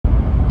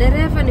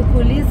Dereva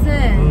nikuulize.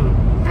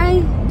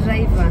 Ai,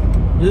 driver.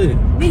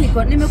 Mimi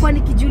nimekuwa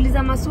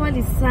nikijiuliza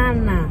maswali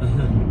sana.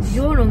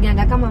 Juu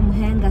unaongeanga kama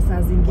mhenga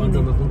saa zingine. Kwanza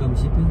umefunga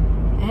mshipi?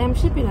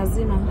 Mshipi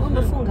lazima.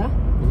 Umefunga?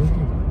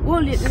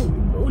 Wewe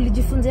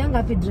ulijifunzia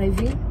ngapi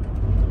driving?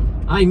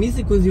 Mimi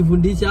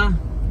sikuzifundisha.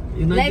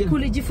 Like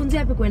ulijifunzia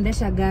wapi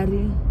kuendesha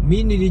gari?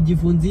 Mimi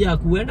nilijifunzia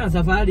kuenda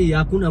safari,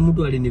 hakuna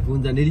mtu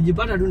alinifunza.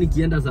 Nilijipata tu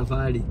nikienda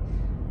safari.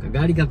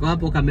 Kagari kako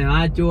hapo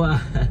kameachwa.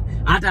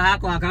 Hata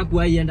hako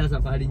akakuwa ienda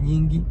safari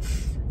nyingi.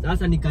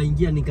 Sasa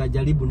nikaingia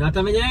nikajaribu na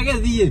hata mwenyewe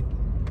thie.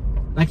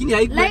 Lakini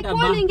haikuenda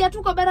mbali. Like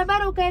tu kwa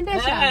barabara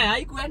ukaendesha?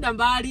 Haikuenda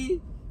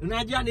mbali.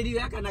 Unajua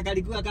niliweka na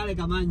kalikuwa kale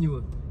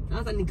kamanywa.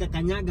 Sasa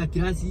nikakanyaga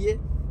klasi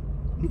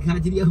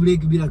nikaachilia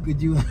breki bila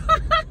kujua.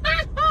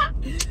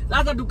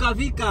 Sasa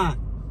tukafika.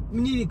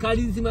 Mimi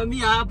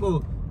kalisimamia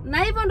hapo.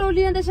 Na hivyo ndo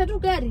uliendesha tu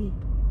gari?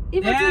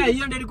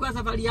 Hiyo ndio ilikuwa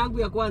safari yangu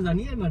ya kwanza.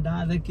 Ni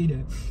madadha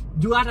kile.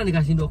 Juu hata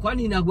nikashindwa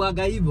kwani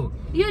inakuaga hivyo.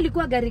 Hiyo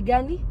ilikuwa gari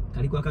gani?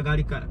 Kalikuwa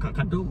kagari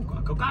kadogo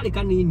kakali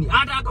kanini.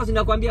 Hata hako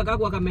sinakwambia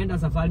kakua kameenda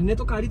safari.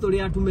 Neto kalito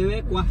lea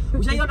tumewekwa.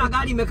 Ushaiona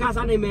gari imekaa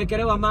sana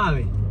imewekelewa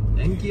mawe.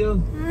 Thank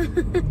you.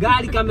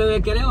 Gari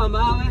kamewekelewa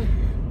mawe.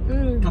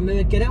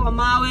 Kamewekelewa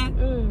mawe.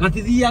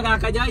 Katithia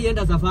kakaja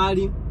ienda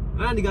safari.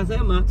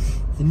 Nikasema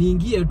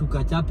siniingie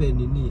tukachape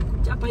nini.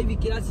 Kuchapa hivi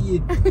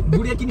kiasi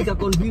bureki nika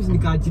confuse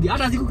nikaachilia.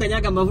 Hata siku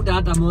kanyaga mafuta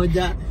hata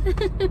moja.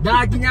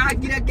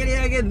 Dakinyagire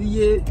kile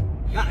gethie.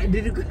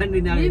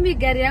 Mimi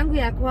gari yangu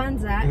ya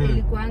kwanza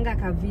ilikuanga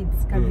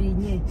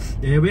kavinye.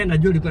 Wewe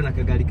najua ulikuwa na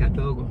kagari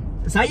kadogo.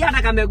 Sasa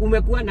hata kama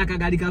umekuwa na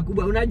kagari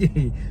kakubwa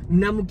unaje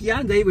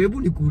mnamkianza hivyo,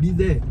 hebu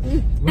nikuulize.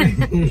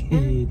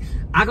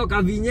 Ako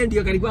kavinye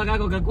ndio kalikuwa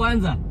kako ka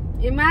kwanza.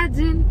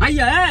 Imagine.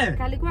 Aya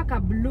kalikuwa ka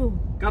blue.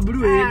 Ka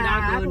blue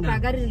ako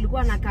kagari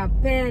nilikuwa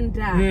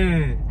nakapenda.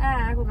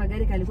 Ako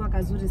kagari kalikuwa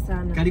kazuri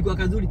sana. Kalikuwa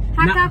kazuri.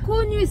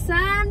 Hakakunywi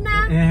sana.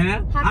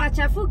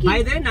 Hakachafuki.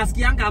 By the way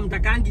nasikianga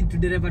hamtakangi tu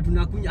dereva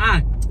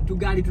tunakunywa. Tu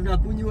gari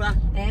tunakunywa.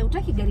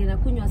 Utaki gari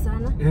inakunywa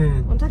sana.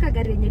 Unataka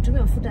gari yenye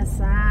itumie mafuta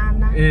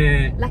sana.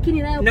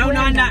 Lakini nayo na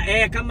unaona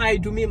kama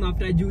haitumii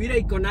mafuta juu ile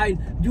iko nayo.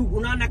 Juu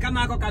unaona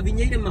kama ako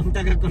kavinye ile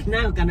mafuta kako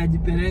nayo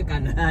kanajipeleka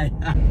nayo.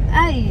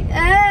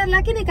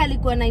 Lakini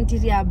kalikuwa na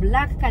interior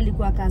black,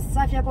 kalikuwa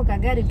kasafi yako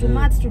kagari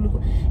tomato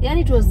tulikuwa.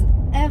 Yani it was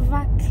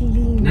ever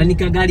clean. Na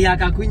nikagari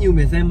akakunyi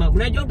umesema.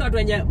 Unajua watu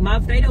wenye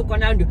mafuta ile uko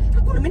nayo ndio.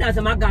 Hakuna mimi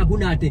nasema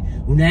hakuna ate.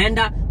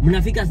 Unaenda,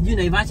 mnafika sijui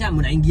Naivasha,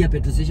 mnaingia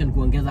petrol station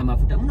kuongeza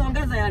mafuta.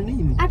 Mnaongeza ya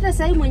nini? Hata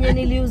sasa mwenye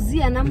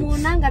niliuzia na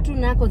muonanga tu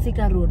nako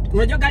Thika Road.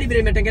 Unajua gari vile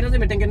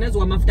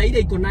imetengenezwa mafuta ile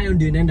iko nayo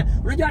ndio inaenda.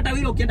 Unajua hata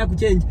wewe ukienda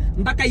kuchange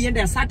mpaka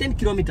iende a certain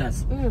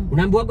kilometers.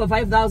 Unaambiwa kwa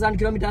 5000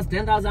 kilometers,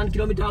 10000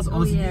 kilometers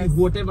or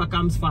whatever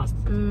comes fast.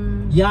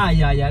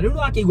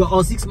 Ndio akigwa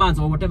or 6 months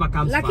or whatever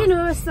comes fast. Lakini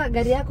wewe sasa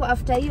gari yako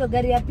after hiyo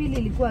gari ya pili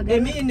ilikuwa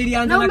gari. Mimi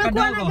nilianza na kadogo.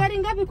 Umekuwa na gari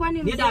ngapi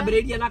kwani?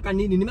 Nitabiria na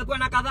kanini. Nimekuwa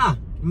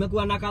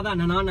na kadhaa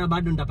na naona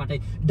bado nitapata.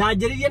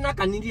 Dajeriria na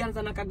kanini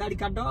anza na kagari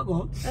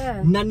kadogo.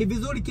 Na ni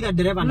vizuri kila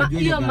dereva anajua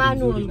hiyo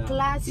manual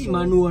class. Si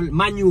manual.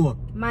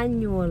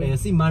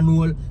 Si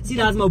manual. Si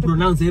lazima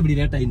pronounce every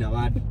letter in a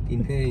word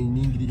in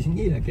English.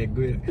 Ngira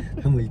kegwe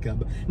kama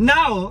ikaba.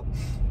 Now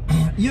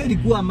hiyo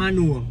ilikuwa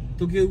manual.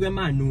 Tukiuga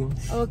manual.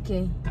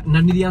 Okay.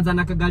 Na nilianza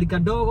na kagari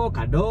kadogo.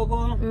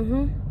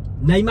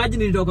 Na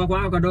imagine nilitoka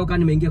kwa kadogo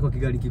nimeingia kwa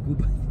kigari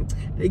kikubwa.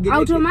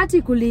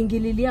 Automatic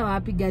uliingililia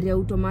wapi gari ya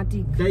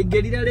automatic?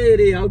 Kaingilia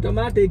lele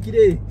automatic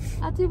ile.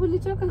 Ati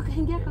ulitoka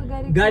ukaingia kwa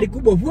gari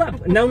kubwa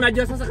fuap. Na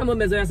unajua sasa kama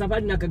umezoea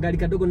safari na kagari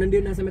kadogo na ndio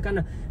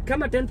inasemekana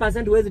kama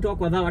 10% huwezi toa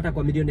kwa dhao hata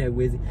kwa milioni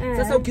haiwezi.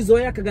 Sasa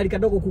ukizoea kagari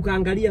kadogo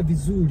kukaangalia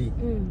vizuri.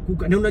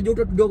 Na unajua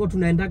uto kidogo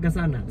tunaendaga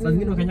sana. Sasa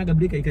zingine wakanyaga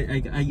brake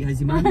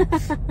haisimami.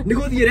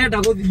 Niko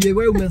direta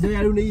wewe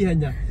umezoea leo ni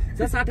hanya.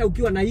 Sasa hata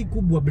ukiwa na hii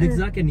kubwa brake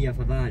zake ni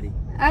afadhali.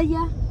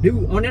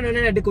 Ndio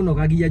onena ndiko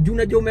nogagia juu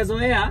unajua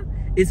umezoea.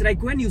 It's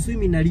like when you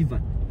swim in a river.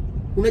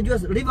 Unajua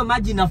river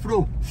maji na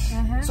flow.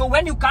 So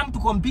when you come to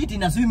compete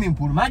in a swimming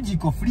pool, maji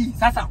iko free.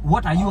 Sasa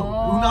what are you?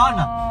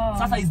 Unaona?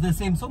 Sasa is the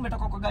same. So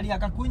umetoka kwa gari ya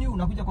kakunyu,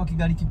 unakuja kwa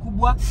kigari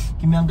kikubwa,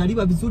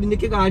 kimeangaliwa vizuri,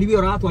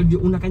 nikigaliwa watu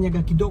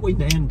unakanyaga kidogo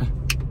inaenda.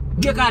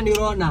 Ndio kani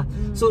unaona.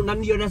 So na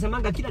ndio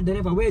nasemanga kila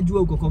dereva wewe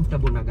jua uko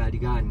comfortable na gari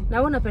gani. Na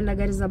wewe unapenda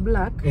gari za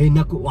black?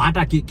 Na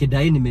hata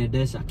kidai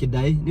nimeendesha.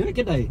 Kidai. Nione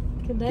kidai.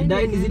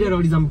 Kidai ni zile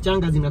lori za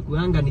mchanga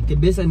zinakuanga ni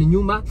kebesa ni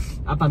nyuma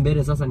hapa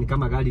mbele sasa ni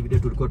kama gari vile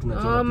tulikuwa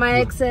tunachora.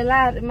 My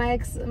XLR my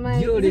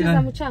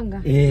za mchanga.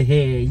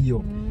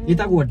 Hiyo.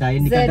 Itakuwa dai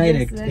nika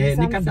direct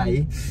nika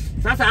dai.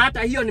 Sasa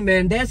hata hiyo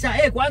nimeendesha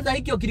kwanza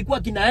hikio kilikuwa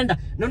kinaenda.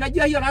 Na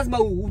unajua hiyo lazima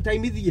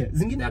utaimidhie.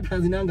 Zingine hata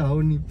zinanga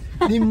honi.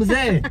 Ni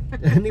mzee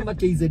ni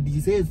makeize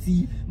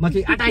DCC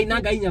hata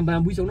inanga hii nyamba ya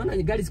mwisho. Unaona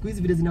gari siku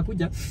hizi vile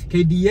zinakuja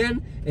KDN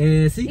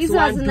 612.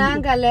 Hizo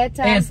zinanga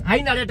letter. Yes,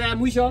 haina letter ya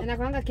mwisho.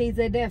 Inakuanga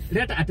KZF.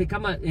 Letter ate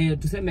kama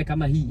tuseme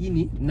kama hii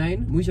ni 9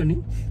 mwisho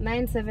ni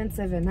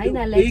 977.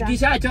 Haina letter.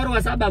 Ikishachorwa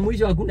 7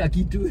 mwisho hakuna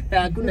kitu.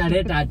 Hakuna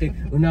letter ate.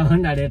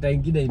 Unaona letter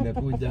nyingine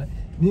imekuja.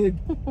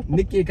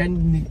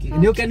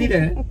 Ni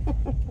ukanile.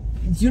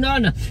 Si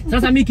unaona?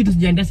 Sasa mimi kitu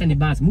sijaendesha ni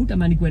bus.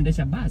 Mtamani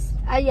kuendesha bus.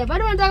 Aya,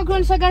 bado unataka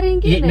kuendesha gari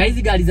nyingine? Na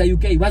hizi gari za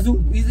UK,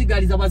 wazungu, hizi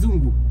gari za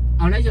wazungu.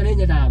 Anaisha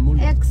nini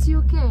Diamond?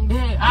 Ex-UK.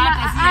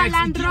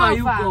 Hata si ukiwa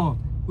yuko.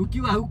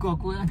 Ukiwa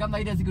huko kama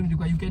ile siku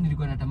nilikuwa UK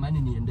nilikuwa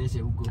natamani niendeshe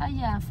huko.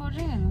 Aya, for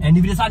real.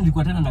 Ni vile sana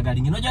nilikuwa tena na gari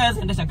nyingine. Unajua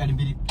wewe endesha gari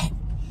mbili.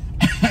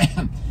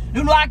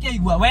 Ndio wake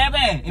igwa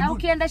wewe. Na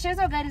ukiendesha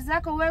hizo gari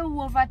zako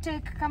wewe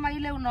overtake kama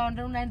ile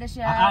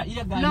unaendesha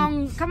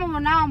long kama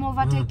mnao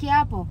overtake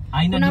hapo.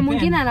 Kuna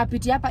mwingine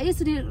anapitia hapa. Hii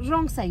si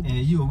wrong side.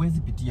 Hiyo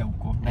huwezi pitia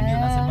huko. Na ndio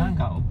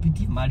nasemanga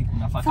upitie mahali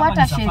kunafaa.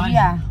 Fuata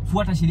sheria.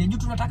 Fuata sheria. Juu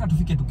tunataka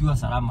tufike tukiwa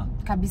salama.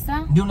 Kabisa.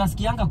 Ndio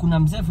nasikianga kuna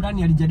mzee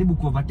fulani alijaribu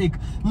kuovertake.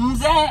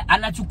 Mzee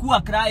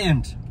anachukua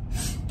client.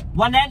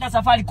 Wanaenda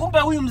safari. Kumbe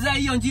huyu mzee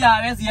hiyo njia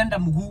hawezi enda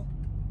mguu.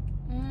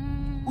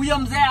 Huyo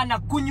mzee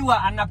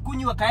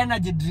anakunywa ka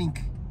energy drink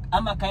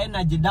ama ka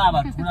energy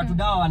dawa. Kuna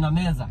tudawa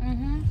wanameza.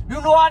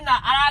 Unaona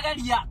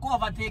anagalia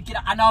kuovertake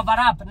ana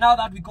overlap. Now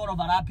that we call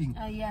overlapping.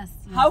 Yes.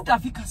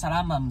 Hautafika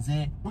salama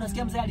mzee.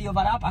 Unasikia mzee ali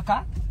overlap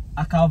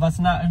aka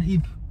oversnap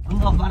hip.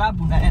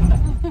 Overlap unaenda.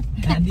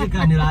 Ndiye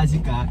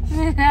kanilazika.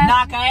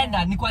 Na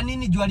akaenda ni kwa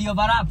nini juu ali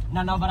overlap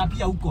na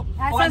overlapia huko.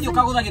 Kwani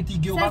ukaguza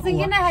kitigio wako. Sasa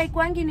zingine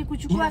haikwangi ni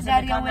kuchukua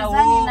gari ya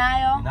wezani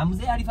nayo. Na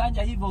mzee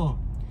alifanya hivyo.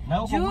 Na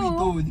huko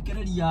mwito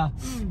dhikereria.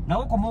 Na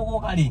huko mogo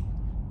kali.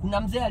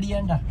 Kuna mzee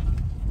alienda.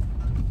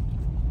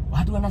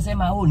 Watu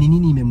wanasema ni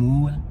nini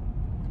imemuua?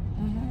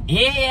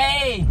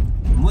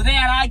 Mzee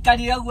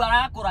araikali huko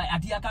arakora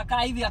ati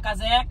akakaa hivi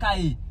akazeeka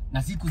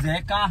na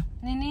sikuzeeka.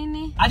 Ni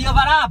nini? Ali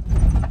overlap.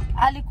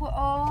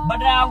 Alikuwa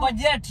badala ya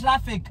ngoje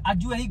traffic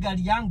ajue hii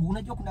gari yangu.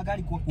 Unajua kuna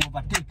gari kwa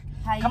overtake.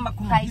 Kama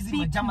kuna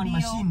hizi German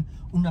machine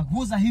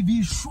unaguza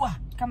hivi shwa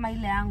kama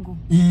ile yangu.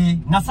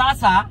 Na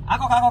sasa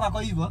kako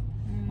hivyo.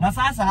 Na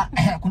sasa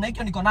kuna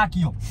hikyo niko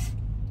nakio.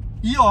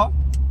 Hiyo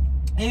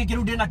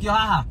kirudi na kio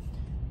haha.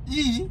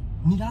 Hii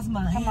ni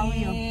lazima kama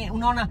hiyo.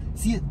 Unaona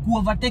si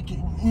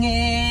kuovertake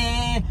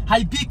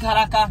haipika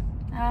haraka.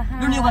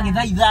 Ndio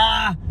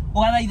ukagithaitha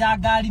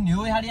gari ni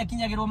wewe haria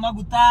kinyagirwo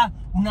maguta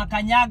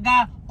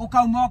unakanyaga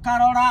ukauma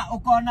ukarora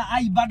ukaona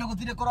bado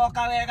gutire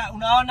kuroka wega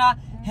unaona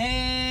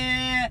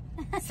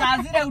saa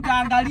zile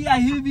utaangalia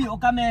hivi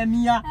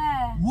ukamemia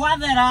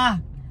wathera.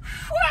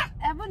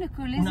 Hebu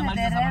nikuulize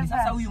dereva.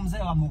 Sasa huyu mzee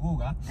wa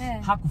Muguga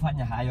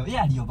hakufanya hayo. Yeye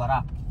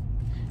alioverlap.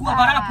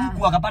 Kuoverlap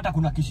huko akapata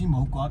kuna kishimo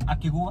huko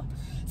akigua.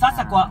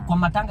 Sasa kwa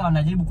matanga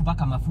wanajaribu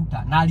kupaka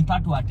mafuta na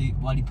alipatwa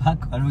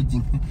walipaka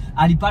lodging.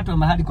 Alipatwa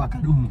mahali kwa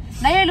Kadumu.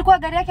 Na hiyo ilikuwa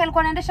gari yake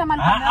alikuwa anaendesha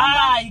mahali kwa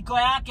Kadumu. Iko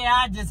yake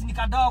aje si ni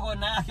kadogo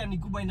na yake ni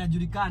kubwa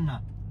inajulikana.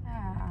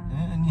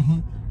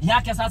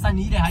 Yake sasa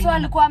ni ile haina. So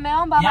alikuwa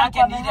ameomba ama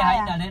yake ni ile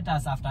haina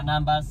letters after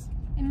numbers.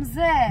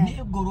 Mzee.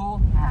 Ni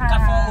guru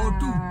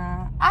K402.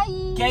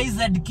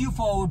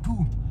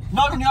 KZQ402.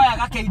 No ni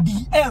oya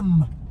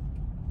KDM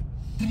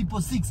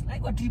 666. Na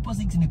iko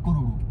 666 ni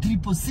kururu.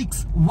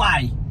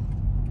 666Y.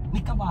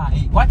 Ni kama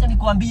wacha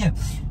nikwambie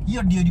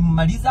hiyo ndio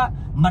ilimaliza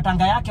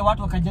matanga yake.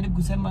 Watu wakajaribu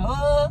kusema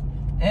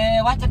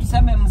wacha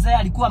tuseme mzee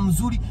alikuwa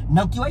mzuri.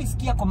 Na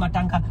ukiwaisikia kwa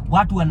matanga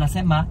watu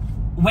wanasema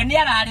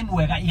weniara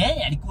alimwega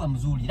yeye alikuwa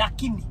mzuri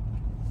lakini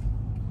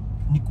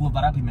ni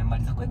kuoverlap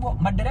imemaliza. Kwa hivyo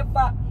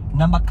madereva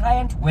na ma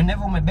client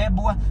whenever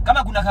umebebwa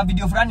kama kuna ka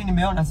video fulani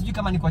nimeona sijui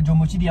kama ni kwa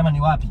Jomochidi ama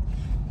ni wapi.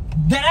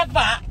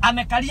 Dereva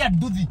amekalia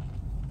duthi.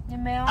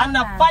 Nimeona.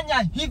 Anafanya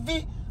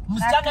hivi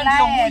msichana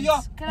ndio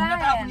huyo.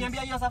 Unataka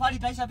kuniambia hiyo safari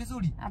itaisha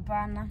vizuri?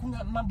 Hapana.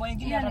 Kuna mambo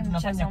mengine hata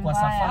tunafanya kwa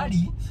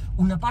safari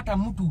unapata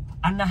mtu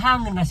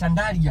anahang na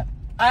sandalia.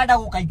 Aenda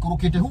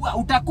ukaikurukete huwa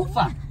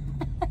utakufa.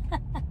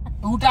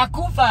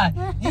 Utakufa.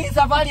 Hii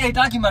safari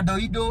haitaki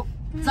madoido.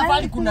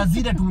 Safari kuna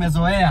zile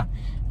tumezoea.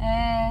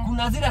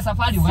 Kuna zile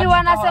safari si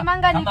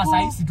wanasemanga ni kama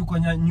saisi tuko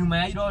nyuma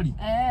ya lori.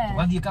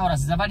 Tukathie kaora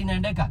safari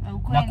inaendeka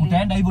na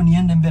kutaenda hivyo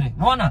niende mbele.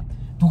 Unaona?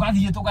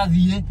 Tukathie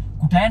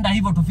kutaenda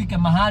hivyo tufike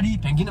mahali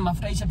pengine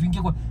mafuta isha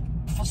tuingie kwa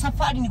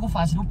safari ni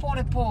kufasi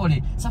pole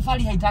pole.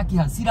 Safari haitaki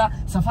hasira,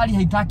 safari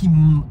haitaki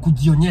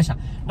kujionyesha.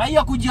 Na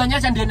hiyo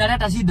kujionyesha ndio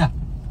inaleta shida.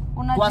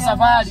 Kwa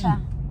safari.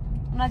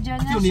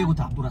 Unajionyesha. Ni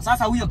kutambura.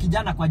 Sasa huyo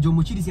kijana kwa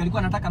Jomochidi si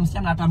alikuwa anataka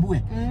msichana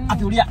atambue.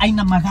 Ati ulia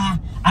aina maga,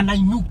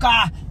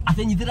 anainuka,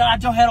 atenyithira la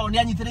johero ni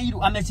anyithire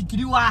iru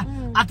ameshikiliwa.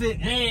 Ati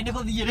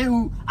niko thie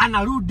leo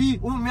anarudi.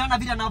 Umeona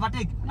vile ana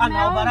overtake,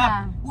 ana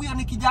overlap. Huyo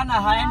ni kijana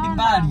haendi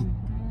mbali.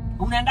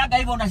 Unaendaga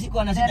hivyo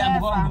unashikwa na shida ya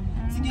mgongo.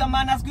 Si ndio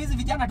maana siku hizi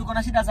vijana tuko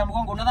na shida za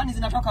mgongo. Unadhani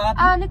zinatoka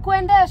wapi? Ni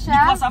kuendesha. Ni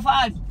kwa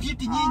safari.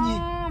 Kiti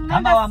nyinyi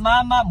kama wa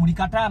mama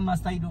mlikataa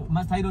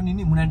mastailo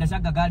nini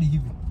mnaendeshaga gari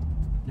hivi.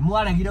 Ni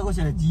mwale gile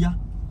gusherejia.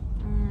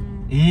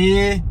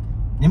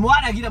 Ni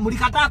mwale gile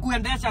mlikataa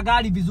kuendesha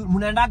gari vizuri.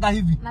 Mnaendaga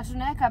hivi. Na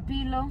tunaweka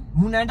pilo.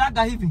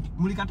 Mnaendaga hivi.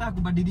 Mlikataa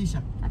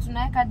kubadilisha. Na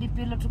tunaweka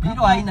dipilo tukapa.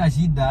 Pilo haina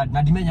shida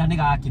na dimenya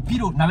ndega yake.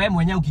 Pilo na wewe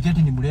mwenyewe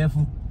ukiketi ni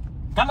mrefu.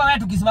 Kama wewe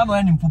tukisimama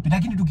wewe ni mfupi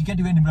lakini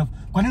tukiketi wewe ni mrefu.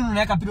 Kwa nini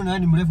unaweka pilo na wewe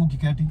ni mrefu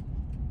ukiketi?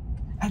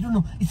 I don't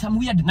know. It's some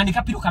weird. Na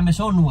nikapilo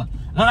kameshonwa.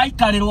 Na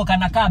ikarerwa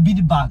kana ka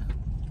bead bag.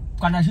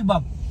 Kana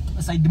shiba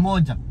side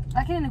moja.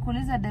 Lakini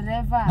nikuuliza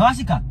dereva.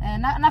 Nawashika?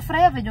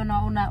 Nafurahia venye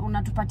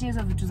unatupatia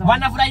hizo vitu za.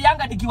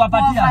 Wanafurahianga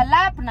nikiwapatia.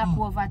 Overlap na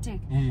kuovertake.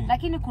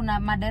 Lakini kuna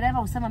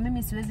madereva usema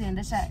mimi siwezi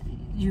endesha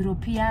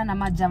European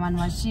ama German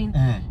machine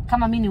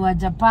kama mimi ni wa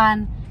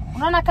Japan.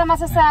 Unaona kama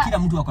sasa kila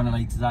mtu ako na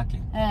likes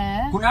zake.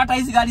 Kuna hata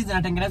hizi gari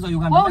zinatengenezwa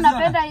Uganda. Wewe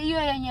unapenda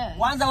hiyo yenye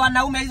kwanza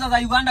wanaume hizo za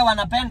Uganda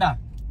wanapenda.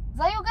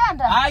 Za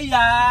Uganda? Ai.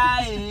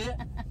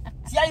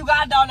 Si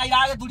Uganda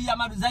wanailage tulia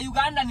madu. Za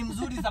Uganda ni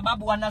mzuri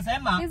sababu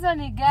wanasema hizo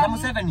ni gari.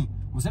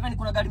 Museveni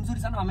kuna gari mzuri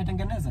sana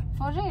wametengeneza.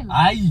 For real?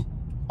 Ai.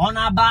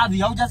 Ona baadhi,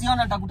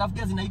 haujaziona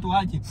nitakutafutia zinaitwa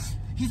aje.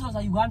 Hizo za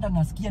Uganda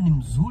nasikia ni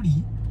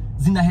mzuri,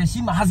 zina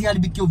heshima,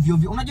 haziharibiki ovyo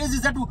ovyo. Unajua hizi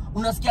zetu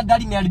unasikia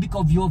gari imeharibika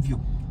ovyo ovyo.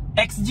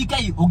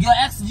 XGK, ugio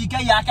XGK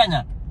ya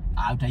Kenya,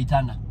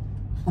 utaitana.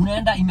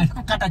 Unaenda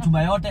imekata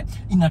chuma yote,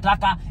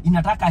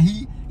 inataka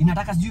hii,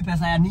 inataka sijui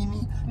pesa ya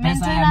nini,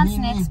 pesa ya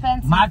nini,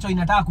 macho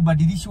inataka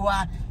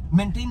kubadilishwa,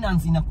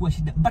 maintenance inakuwa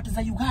shida. But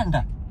za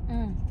Uganda,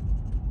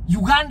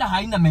 Uganda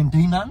haina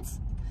maintenance.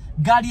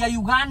 Gari ya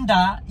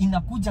Uganda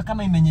inakuja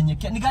kama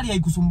imenyenyekea. Ni gari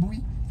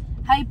haikusumbui.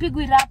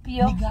 Haipigwi rap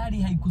hiyo. Ni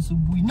gari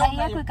haikusumbui. No,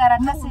 haiko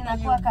karatasi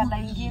inakuwa kala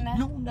ingine.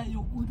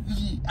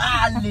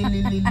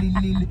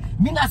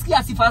 Mimi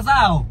nasikia sifa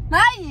zao.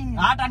 Hai.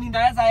 Hata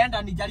ninaweza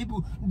enda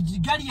nijaribu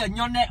gari ya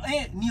nyone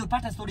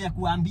nipate story ya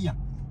kuambia.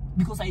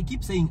 Because I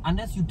keep saying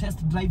unless you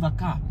test drive a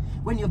car,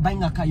 when you're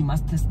buying a car you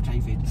must test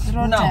drive it.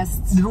 Road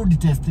test. Road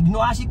test.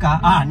 No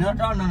ashika.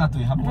 No tu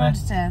hapo.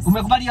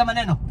 Umekubali ya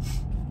maneno?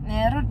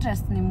 Road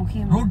test ni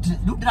muhimu.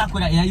 Road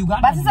rakwenda ya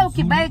Uganda. Basi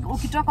sasa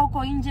ukitoka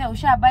huko nje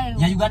ushabai.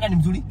 Ya Uganda ni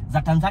mzuri,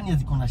 za Tanzania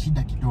ziko na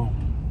shida kidogo.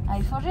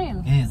 Ai for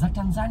real? Za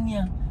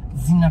Tanzania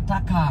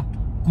zinataka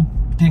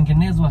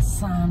kutengenezwa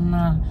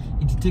sana.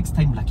 It takes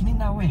time lakini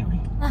na wewe.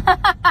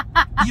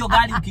 Hiyo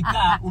gari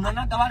ukikaa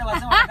unaona wale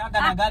wazee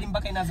wanakaa na gari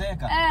mpaka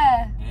inazeeka.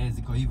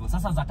 Ziko hivyo.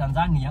 Sasa za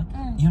Tanzania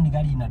hiyo ni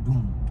gari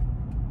inadumu.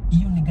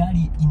 Hiyo ni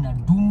gari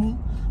inadumu,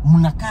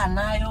 mnakaa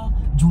nayo,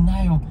 juu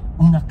nayo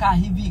unakaa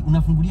hivi,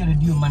 unafungulia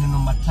redio maneno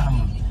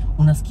matamu.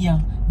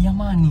 Unasikia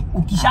jamani,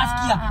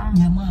 ukishasikia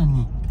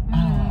jamani,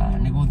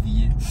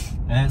 negodhie.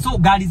 So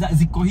gari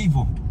ziko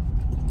hivyo.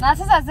 Na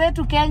sasa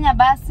zetu Kenya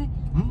basi.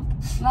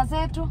 Na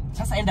zetu.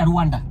 Sasa enda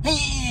Rwanda.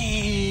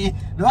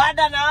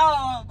 Rwanda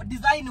nao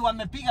design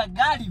wamepiga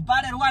gari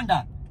pale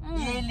Rwanda.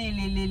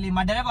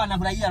 Madereva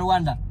wanafurahia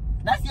Rwanda.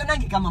 Na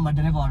sionangi kama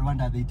madereva wa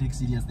Rwanda they take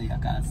serious their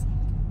cars.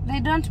 They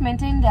don't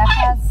maintain their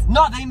cars.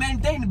 No, they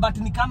maintain but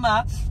ni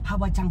kama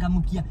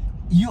hawachangamkia.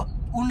 Hiyo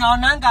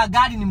unaonanga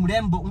gari ni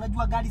mrembo.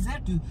 Unajua gari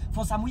zetu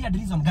for some weird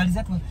reason gari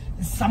zetu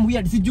some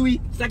weird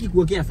sijui sitaki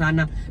kuokea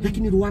sana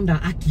lakini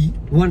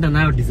Rwanda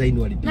nayo design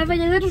walipiga. Na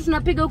venye zetu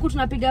tunapiga huku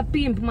tunapiga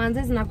pimp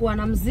manze zinakuwa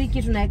na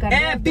muziki tunaeka.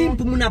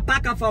 Pimp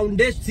mnapaka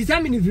foundation.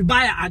 Sisemi ni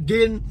vibaya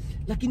again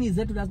lakini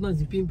zetu lazima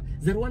zipimp.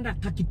 Za Rwanda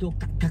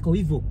kako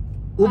hivyo.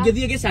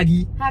 Ungethie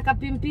gicagi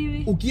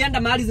hakapimpiwi.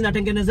 Ukienda mahali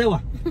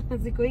zinatengenezewa.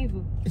 Ziko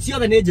hivyo. Sio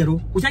the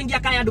nejero. Ushaingia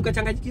kaya duka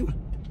changanyikiwa.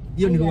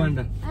 Hiyo ni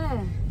Rwanda.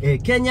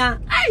 Kenya.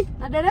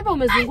 Na dereva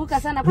umezunguka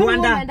sana. Kwa nini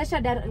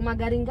unaendesha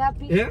magari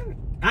ngapi?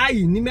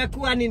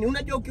 Nimekuwa nini?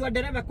 Unajua ukiwa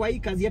dereva kwa hii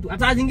kazi yetu,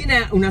 hata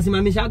zingine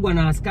unasimamishagwa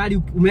na askari,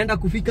 umeenda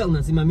kufika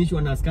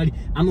unasimamishwa na askari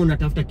ama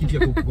unatafuta kitu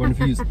ya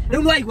kuconfuse.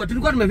 Leo ndio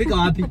tulikuwa tumefika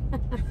wapi?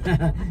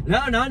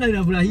 Leo naona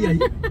ninafurahia hii.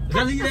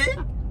 Kazi ile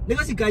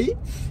niko sikai.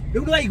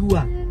 Leo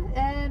ndio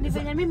ni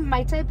venye mimi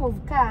my type of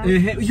car.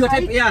 Your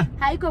type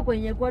haiko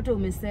kwenye kwetu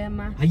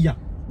umesema. Haya.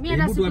 Mimi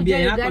na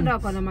sikuja Uganda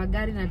wako na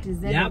magari na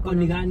TZ. Yako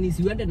ni gani?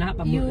 Siuende na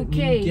hapa UK,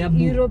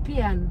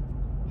 European.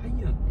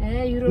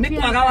 European.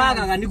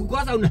 Nikuagawaga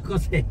nikukosa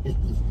unakosea.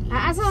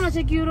 Asa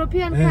unacheki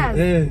European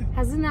cars.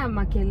 Hazina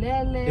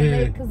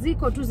makelele, like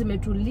ziko tu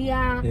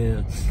zimetulia.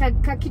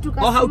 Kitu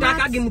kama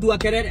hautakagi mtu wa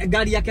kelele,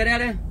 gari ya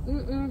kelele?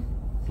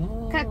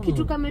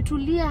 Kitu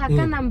kametulia,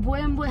 hakana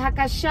mbwembwe,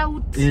 haka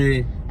shout.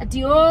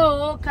 Ati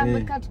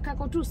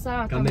kako tu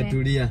sawa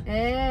kametulia.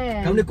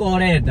 Kama niko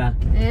oreda.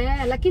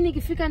 Lakini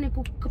ikifika ni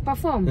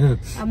kuperform,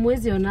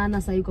 amwezi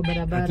onana sasa yuko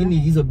barabara. Lakini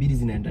hizo bili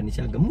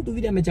zinaendanishaga. Mtu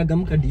vile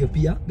amechangamka ndio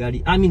pia gari.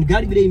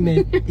 Gari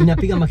vile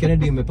inapiga makelele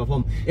ndio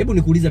imeperform. Hebu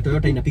nikuuliza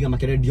Toyota inapiga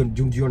makelele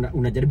ndio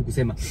unajaribu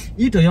kusema.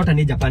 Hii Toyota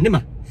ni Japan,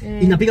 nema?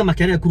 Inapiga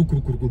makelele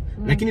kuru.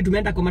 Lakini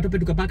tumeenda kwa matope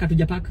tukapaka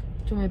tujapaka.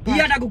 Hii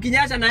hata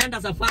kukinyasha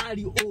naenda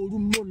safari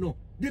rumono.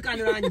 Dika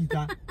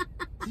niranyita.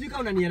 Sijui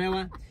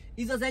unanielewa.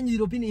 Hizo zenye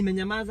European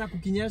imenyamaza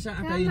kukinyesha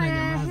hata hii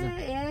inanyamaza.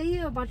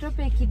 Hiyo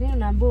matope kinini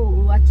nambo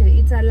uache.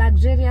 It's a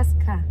luxurious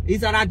car.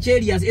 It's a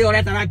luxurious.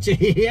 Leta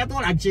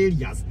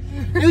luxurious.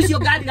 Hiyo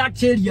gari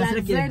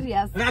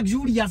luxurious.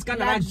 Luxurious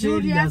kana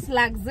luxurious.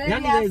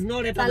 Yani there is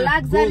no letter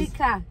luxury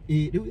car.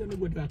 Riu yo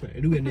niguo ndakwa.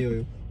 Riu ene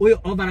uyu. Uyu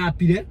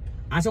overapire.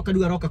 Acoka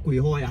riu aroka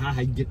kwihoya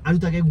haha ingi.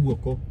 Arutage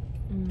guoko.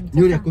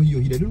 Ni ule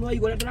kuhiyohire. Ndio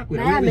waigwa ndakwa.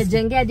 Na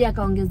amejengea hadi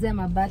akaongezea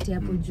mabati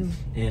hapo juu.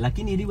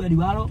 Lakini riu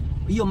aliwaro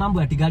hiyo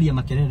mambo ya tigari ya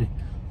makelele.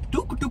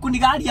 Tuku ni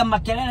gari ya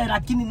makelele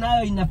lakini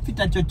nayo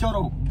inapita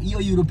chochoro.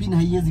 Hiyo European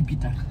haiwezi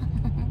pita.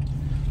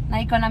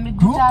 Na iko na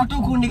miguu tatu.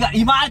 Tuku ni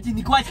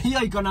imagine kwa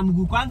hiyo iko na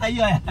mguu kwanza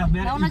hiyo ya.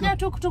 Na unajua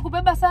tuku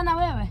beba sana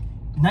wewe?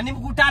 Na ni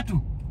mguu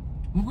tatu.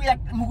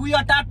 mguu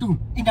ya tatu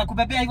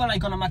inakubebea hivyo na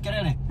iko na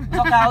makelele.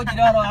 Toka hoji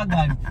leo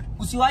gari.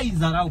 Usiwahi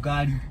dharau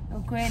gari.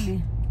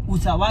 Ukweli.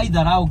 Usiwahi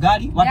dharau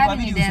gari, watu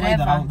wawili usiwahi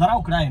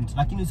dharau client,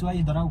 lakini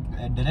usiwahi dharau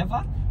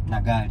dereva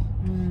na gari.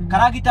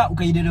 Karagita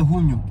ukaidere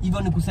hunyu.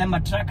 Hivyo ni kusema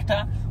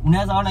tractor,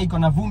 unaweza ona iko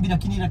na vumbi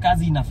lakini ile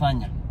kazi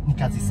inafanya. Ni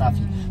kazi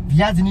safi.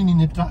 Viazi nini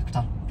ni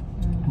tractor?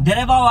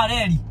 Dereva wa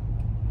reli.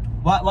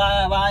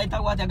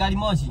 Itakuwa hata gari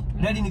moshi.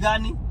 Reli ni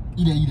gani?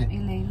 Ile.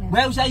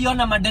 Wewe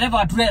ushaiona madereva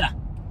wa trailer?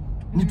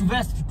 Ni tu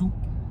vest tu.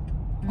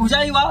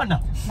 Ushaiwaona?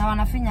 Na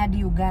wanafinya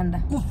hadi Uganda.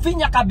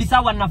 Kufinya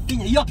kabisa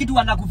wanafinya. Hiyo kitu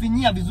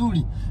wanakufinyia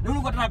vizuri. Ndio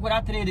niko nataka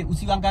kwenda trailer,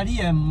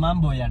 usiangalie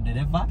mambo ya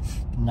dereva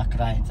na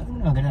client. Sasa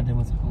unaangalia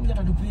dereva. Huyu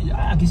atatupiga.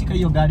 Akishika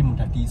hiyo gari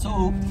mtatii.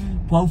 So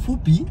kwa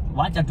ufupi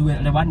wacha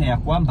tuelewane ya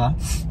kwamba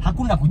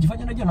hakuna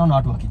kujifanya. Unajua naona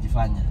watu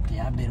wakijifanya.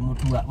 Kiabe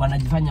mtu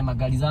wanajifanya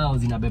magari zao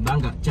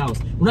zinabebanga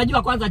Charles.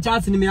 Unajua kwanza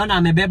Charles nimeona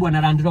amebebwa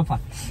na Land Rover.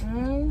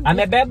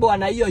 Amebebwa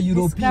na hiyo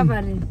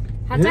European.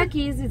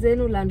 Hataki hizi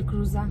zenu Land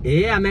Cruiser.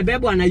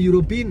 Amebebwa na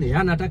European.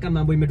 Anataka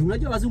mambo imetu.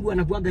 Unajua wazungu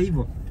wanakuaga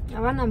hivyo.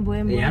 Hawana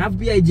mbwembwe. Alafu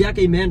pia age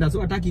yake imeenda.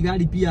 So hataki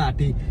gari pia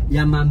ate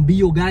ya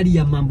mambio, gari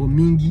ya mambo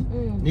mingi.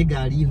 Ni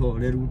gari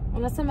horeru.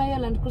 Unasema hiyo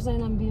Land Cruiser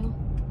ina mbio?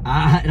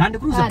 Land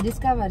Cruiser.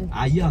 Discovery.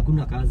 Hiyo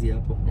hakuna kazi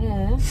hapo.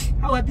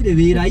 Hawatile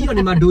wira. Hiyo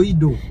ni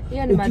madoido.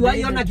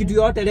 Ukiwaiona kitu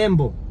yote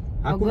rembo.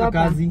 Hakuna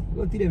kazi.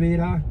 Wotile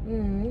wira.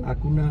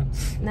 Hakuna.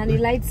 Na ni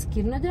light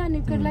skin. Unajua ni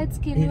light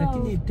skin.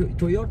 Lakini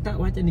Toyota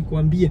wacha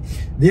nikwambie.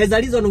 There's a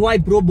reason why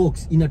Pro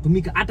Box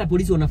inatumika. Hata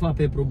polisi wanafaa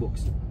pay Pro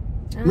Box.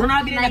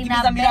 Unaona vile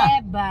inakimbiza mira.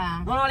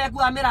 Unaona ile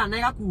kwa mira na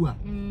yakua.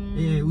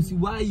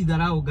 Usiwahi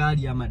dharau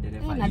gari ama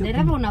dereva. Na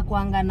dereva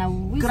unakuanga na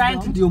wisdom.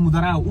 Client ndio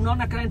mdharau.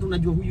 Unaona client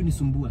unajua huyu ni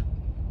sumbua.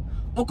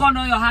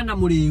 Ukono hiyo hana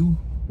mreu.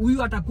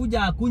 Huyu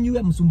atakuja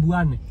akunywe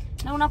msumbuane.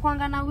 Na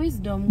unakuanga na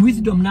wisdom.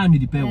 Wisdom nayo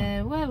nilipewa.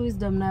 Wewe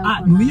wisdom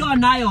nayo. Hiyo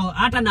nayo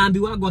hata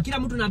naambiwa kila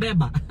mtu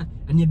nabeba.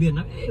 Aniambia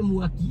na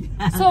muaki.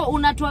 So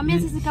unatuambia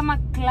sisi kama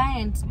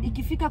client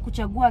ikifika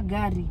kuchagua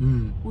gari,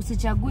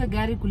 usichague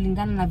gari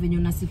kulingana na venye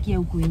unasikia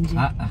huko nje.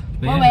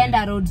 Wewe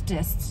enda road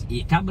test.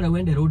 Kabla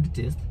uende road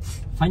test,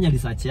 fanya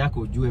research yako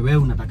ujue wewe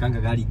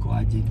unatakanga gari iko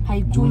aje.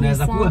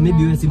 Unaweza kuwa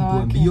maybe wewe si mtu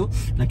wa mbio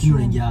lakini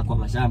unaingia kwa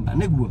mashamba.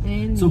 Negua.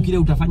 So kile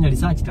utafanya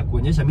research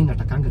itakuonyesha mimi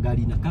natakanga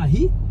gari inakaa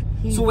hii.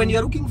 So when you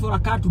are looking for a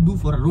car to do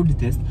for a road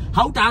test,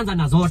 hautaanza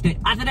na zote.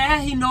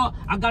 Atrehe hino,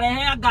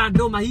 agarehe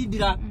gado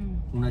mahidira.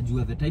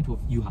 Unajua the type of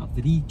you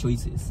have 3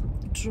 choices.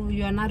 True,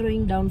 you are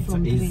narrowing down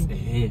from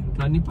 3.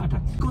 Tunanipata.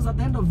 Because at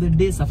the end of the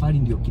day safari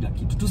ndio kila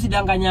kitu.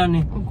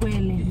 Tusidanganyane.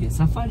 Ukweli.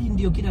 Safari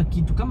ndio kila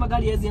kitu. Kama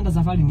gari haiwezi enda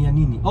safari ni ya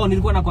nini?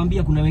 Nilikuwa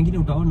nakwambia kuna wengine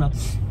utaona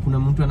kuna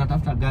mtu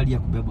anatafuta gari ya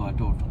kubeba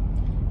watoto.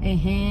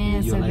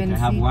 7 like I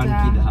have 1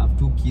 kid, I have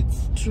 2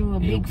 kids. True, a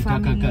big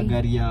family.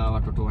 Gari ya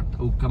watoto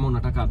kama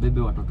unataka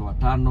bebe watoto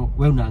 5,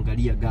 wewe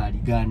unaangalia gari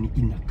gani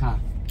inakaa.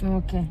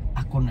 Okay.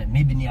 Akona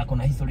maybe ni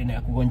akona history na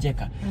ya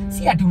kugonjeka.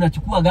 Si ati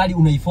unachukua gari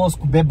unaiforce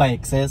kubeba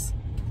excess.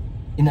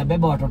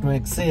 Inabeba watoto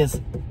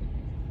excess.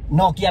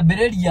 Na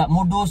ukiabiria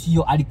mundu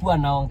ucio alikuwa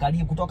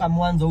anaangalia kutoka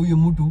mwanzo huyu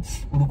mtu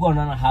ulikuwa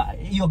unaona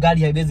hiyo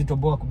gari haiwezi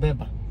toboa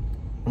kubeba.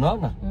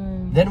 Unaona?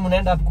 Then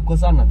mnaenda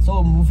kukosana.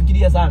 So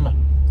mfikiria sana.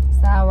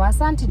 Sawa,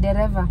 asante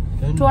dereva.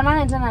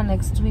 Tuonane tena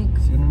next week.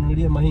 Si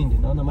ununulie mahindi.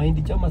 Naona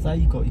mahindi choma sasa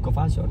iko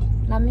fashion.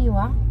 Na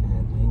miwa?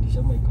 Mahindi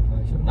choma iko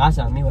fashion.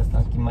 Acha miwa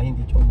sitaki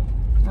mahindi choma.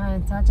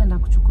 Acha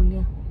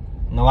ndakuchukulia.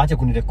 Na waache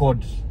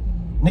kunirecord.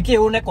 Niki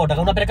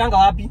unekoda unapelekanga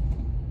wapi?